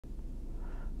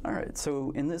All right,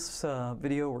 so in this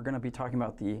video, we're going to be talking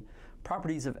about the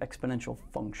properties of exponential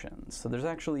functions. So there's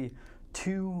actually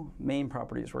two main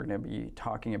properties we're going to be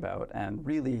talking about, and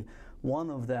really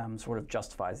one of them sort of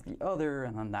justifies the other,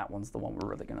 and then that one's the one we're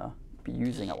really going to be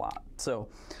using a lot. So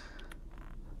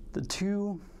the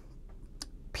two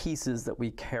pieces that we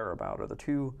care about, or the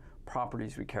two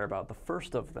properties we care about, the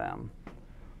first of them,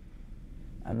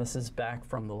 and this is back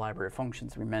from the library of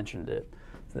functions, we mentioned it.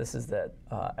 So this is that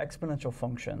exponential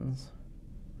functions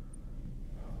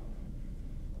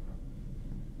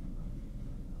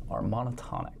are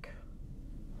monotonic.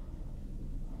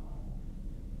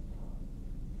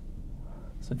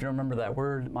 So if you remember that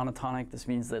word, monotonic, this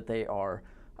means that they are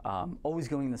always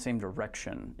going in the same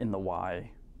direction in the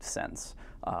y sense.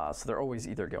 So they're always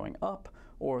either going up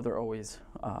or they're always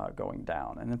going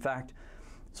down. And in fact,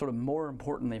 sort of more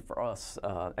importantly for us,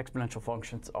 exponential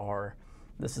functions are,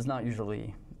 this is not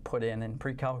usually put in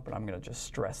pre-calc, but I'm going to just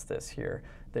stress this here.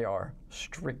 They are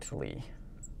strictly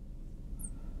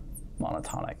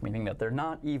monotonic, meaning that they're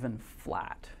not even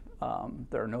flat.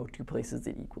 There are no two places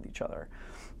that equal each other.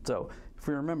 So if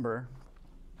we remember,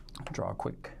 I'll draw a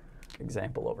quick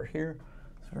example over here.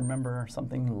 So remember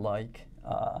something like,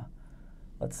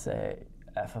 let's say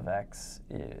f of x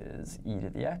is e to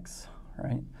the x,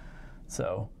 right?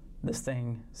 So this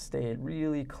thing stayed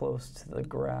really close to the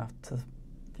graph, to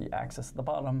the axis at the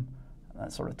bottom, and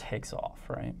that sort of takes off,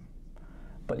 right?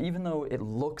 But even though it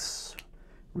looks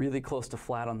really close to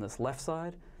flat on this left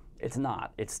side, it's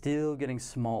not. It's still getting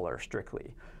smaller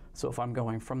strictly. So if I'm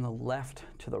going from the left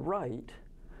to the right,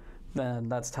 then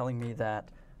that's telling me that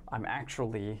I'm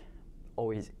actually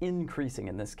always increasing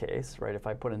in this case, right? If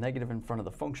I put a negative in front of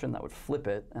the function, that would flip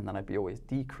it, and then I'd be always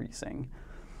decreasing.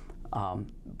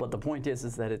 But the point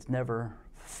is that it's never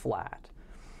flat.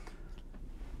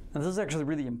 And this is actually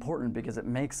really important because it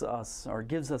makes us, or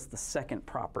gives us the second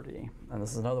property. And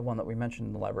this is another one that we mentioned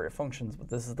in the library of functions, but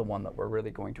this is the one that we're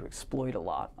really going to exploit a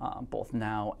lot, both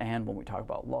now and when we talk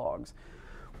about logs,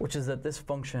 which is that this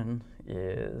function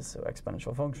is, so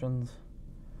exponential functions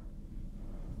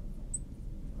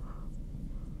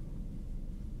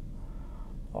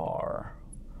are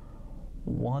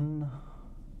 1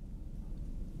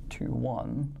 to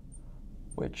 1,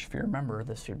 which if you remember,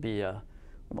 this should be a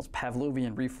almost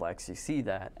Pavlovian reflex. You see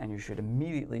that, and you should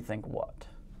immediately think what?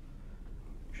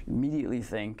 You should immediately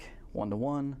think 1 to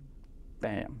 1,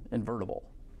 bam, invertible.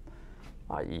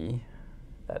 I.e.,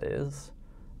 that is,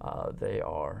 they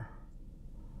are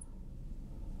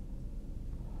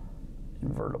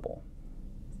invertible.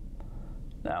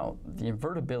 Now, the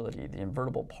invertibility, the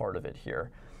invertible part of it here,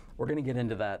 we're going to get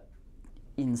into that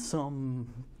in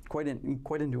some quite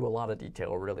into a lot of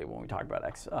detail, really, when we talk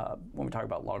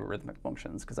about logarithmic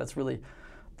functions, because that's really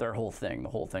their whole thing, the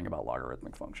whole thing about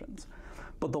logarithmic functions.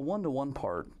 But the one-to-one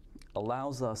part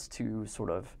allows us to sort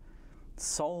of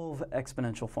solve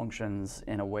exponential functions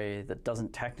in a way that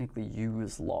doesn't technically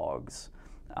use logs,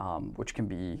 which can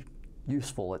be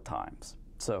useful at times.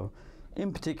 So,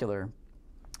 in particular,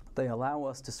 they allow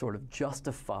us to sort of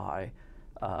justify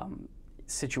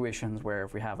situations where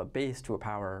if we have a base to a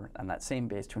power and that same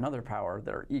base to another power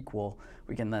that are equal,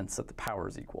 we can then set the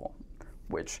powers equal,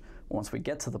 which once we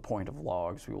get to the point of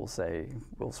logs, we'll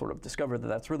sort of discover that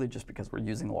that's really just because we're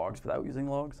using logs without using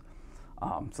logs.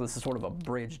 So this is sort of a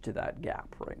bridge to that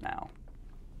gap right now.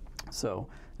 So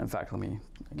in fact, let me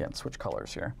again switch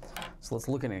colors here. So let's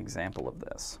look at an example of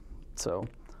this. So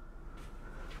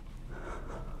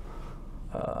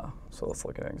let's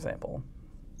look at an example.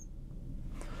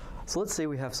 So let's say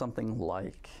we have something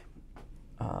like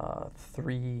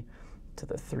 3 to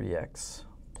the 3x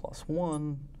plus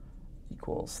 1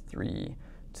 equals 3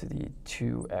 to the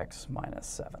 2x minus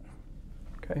 7.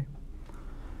 Okay?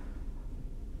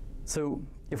 So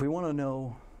if we want to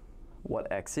know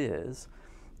what x is,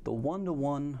 the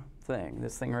one-to-one thing,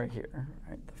 this thing right here,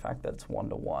 right, the fact that it's 1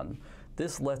 to 1,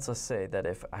 this lets us say that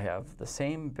if I have the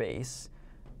same base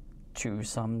to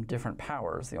some different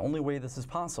powers, the only way this is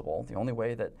possible, the only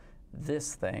way that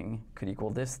this thing could equal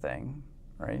this thing,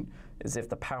 right, is if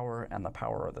the power and the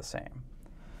power are the same.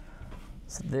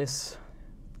 So this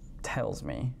tells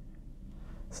me,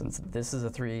 since this is a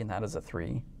 3 and that is a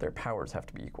 3, their powers have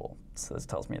to be equal. So this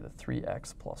tells me that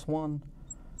 3x plus 1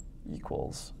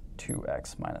 equals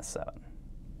 2x minus 7.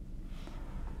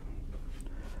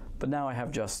 But now I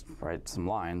have just, right, some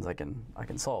lines. I can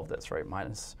solve this, right?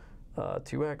 Minus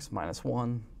 2x minus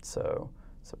 1, so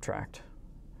subtract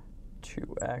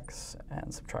 2x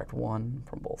and subtract 1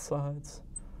 from both sides.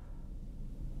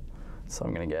 So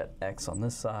I'm going to get x on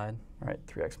this side, right?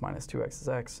 3x minus 2x is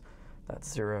x.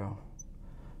 That's 0.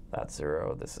 That's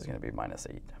 0. This is going to be minus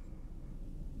 8.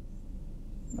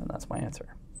 my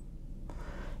answer.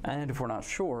 And if we're not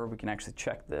sure, we can actually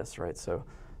check this, right? So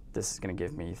this is going to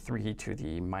give me 3 to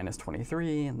the minus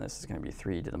 23, and this is going to be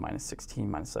 3 to the minus 16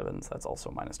 minus 7, so that's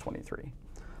also minus 23.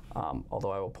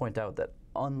 Although I will point out that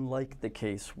unlike the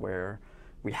case where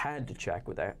we had to check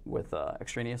with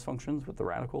extraneous functions, with the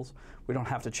radicals, we don't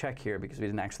have to check here because we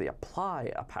didn't actually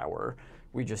apply a power.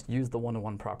 We just used the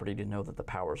one-to-one property to know that the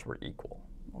powers were equal,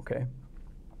 okay?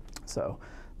 So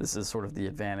this is sort of the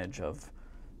advantage of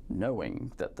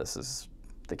knowing that this is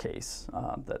the case,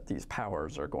 that these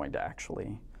powers are going to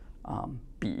actually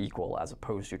be equal, as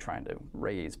opposed to trying to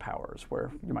raise powers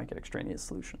where you might get extraneous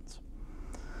solutions.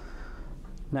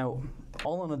 Now,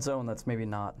 all on its own, that's maybe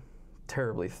not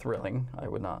terribly thrilling. I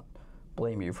would not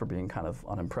blame you for being kind of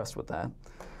unimpressed with that.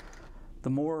 The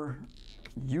more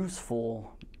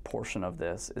useful portion of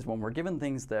this is when we're given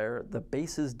things there, the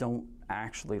bases don't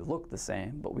actually look the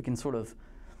same, but we can sort of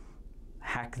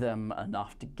hack them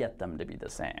enough to get them to be the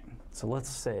same. So let's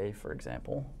say, for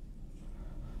example,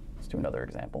 let's do another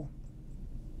example.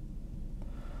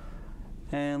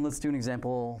 And let's do an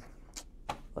example,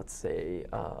 let's say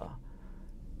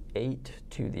 8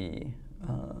 to the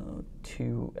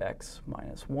 2x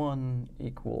minus 1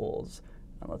 equals,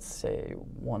 and let's say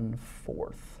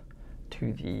 1/4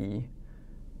 to the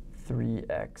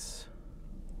 3x,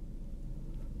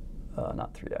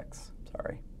 not 3x,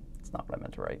 sorry, that's not what I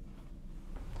meant to write.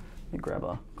 Let me grab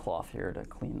a cloth here to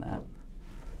clean that.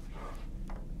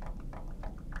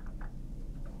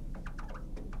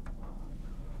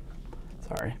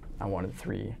 Sorry, I wanted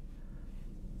 3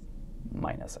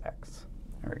 minus x.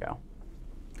 There we go.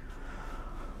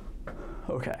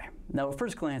 Okay, now at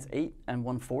first glance, 8 and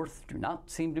 1/4 do not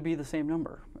seem to be the same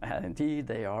number. And indeed,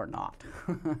 they are not.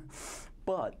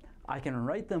 But I can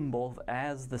write them both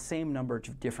as the same number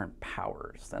to different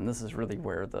powers. And this is really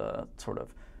where the sort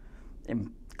of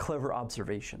clever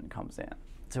observation comes in.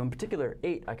 So in particular,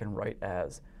 8 I can write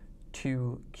as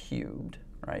 2 cubed,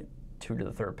 right? 2 to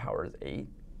the third power is 8.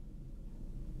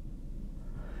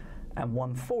 And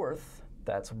 1/4,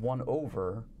 that's 1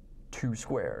 over 2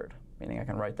 squared, meaning I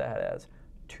can write that as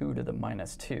 2 to the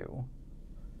minus 2.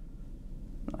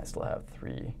 And I still have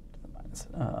 3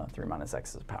 minus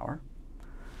x's power.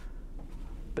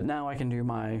 But now I can do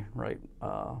my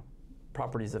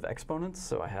properties of exponents.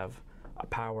 So I have a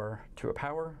power to a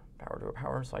power, power to a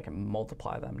power, so I can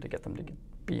multiply them to get them to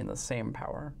be in the same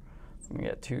power. I'm going to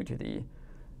get 2 to the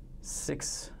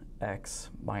 6x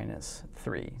minus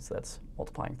 3, so that's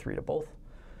multiplying 3 to both.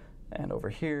 And over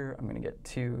here, I'm going to get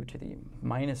 2 to the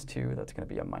minus 2, that's going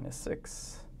to be a minus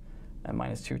 6. And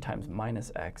minus 2 times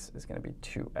minus x is going to be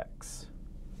 2x.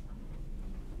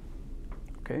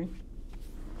 Okay?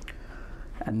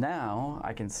 And now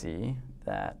I can see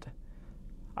that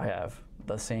I have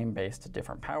the same base to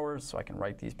different powers, so I can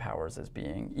write these powers as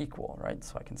being equal, right?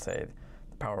 So I can say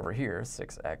the power over here,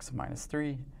 6x minus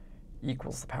 3,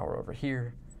 equals the power over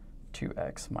here,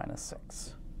 2x minus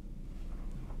 6.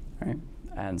 All right?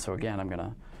 And so again, I'm going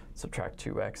to subtract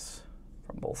 2x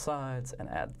from both sides and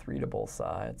add 3 to both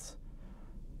sides.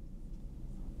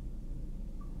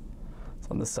 So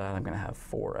on this side, I'm going to have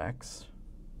 4x.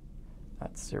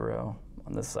 That's 0.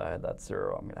 On this side, that's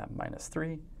 0. I'm going to have minus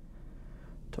 3.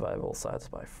 Divide both sides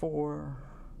by 4.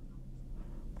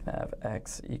 I'm going to have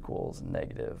x equals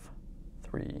negative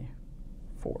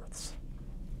 3/4.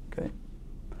 Okay?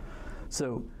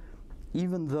 So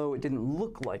even though it didn't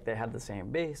look like they had the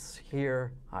same base,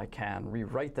 here I can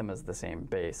rewrite them as the same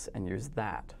base and use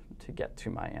that to get to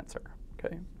my answer.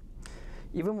 Okay?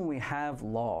 Even when we have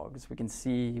logs,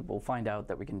 we'll find out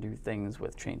that we can do things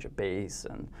with change of base,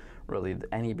 and really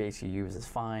any base you use is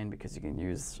fine because you can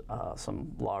use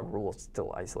some log rules to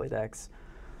still isolate x.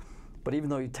 But even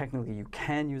though technically you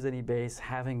can use any base,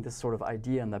 having this sort of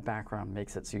idea in the background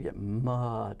makes it so you get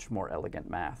much more elegant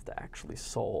math to actually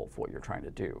solve what you're trying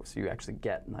to do. So you actually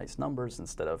get nice numbers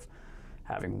instead of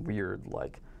having weird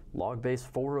like log base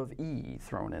 4 of e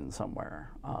thrown in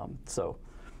somewhere. So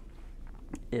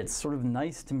it's sort of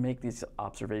nice to make these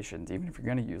observations, even if you're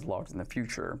going to use logs in the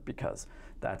future, because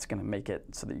that's going to make it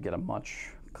so that you get a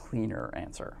much cleaner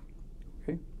answer.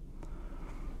 Okay?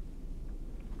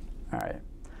 All right.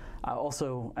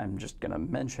 I'm just going to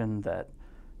mention that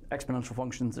exponential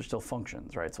functions are still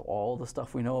functions, right? So all the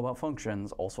stuff we know about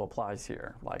functions also applies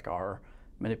here, like our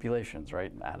manipulations,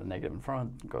 right? Add a negative in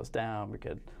front, it goes down. We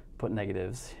could put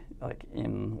negatives like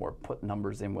in, or put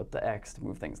numbers in with the x to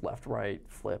move things left, right,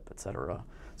 flip, etc.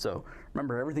 So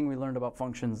remember, everything we learned about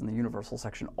functions in the universal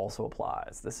section also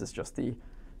applies. This is just the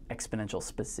exponential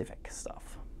specific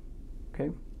stuff.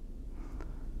 Okay?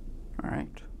 All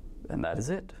right, and that is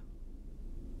it.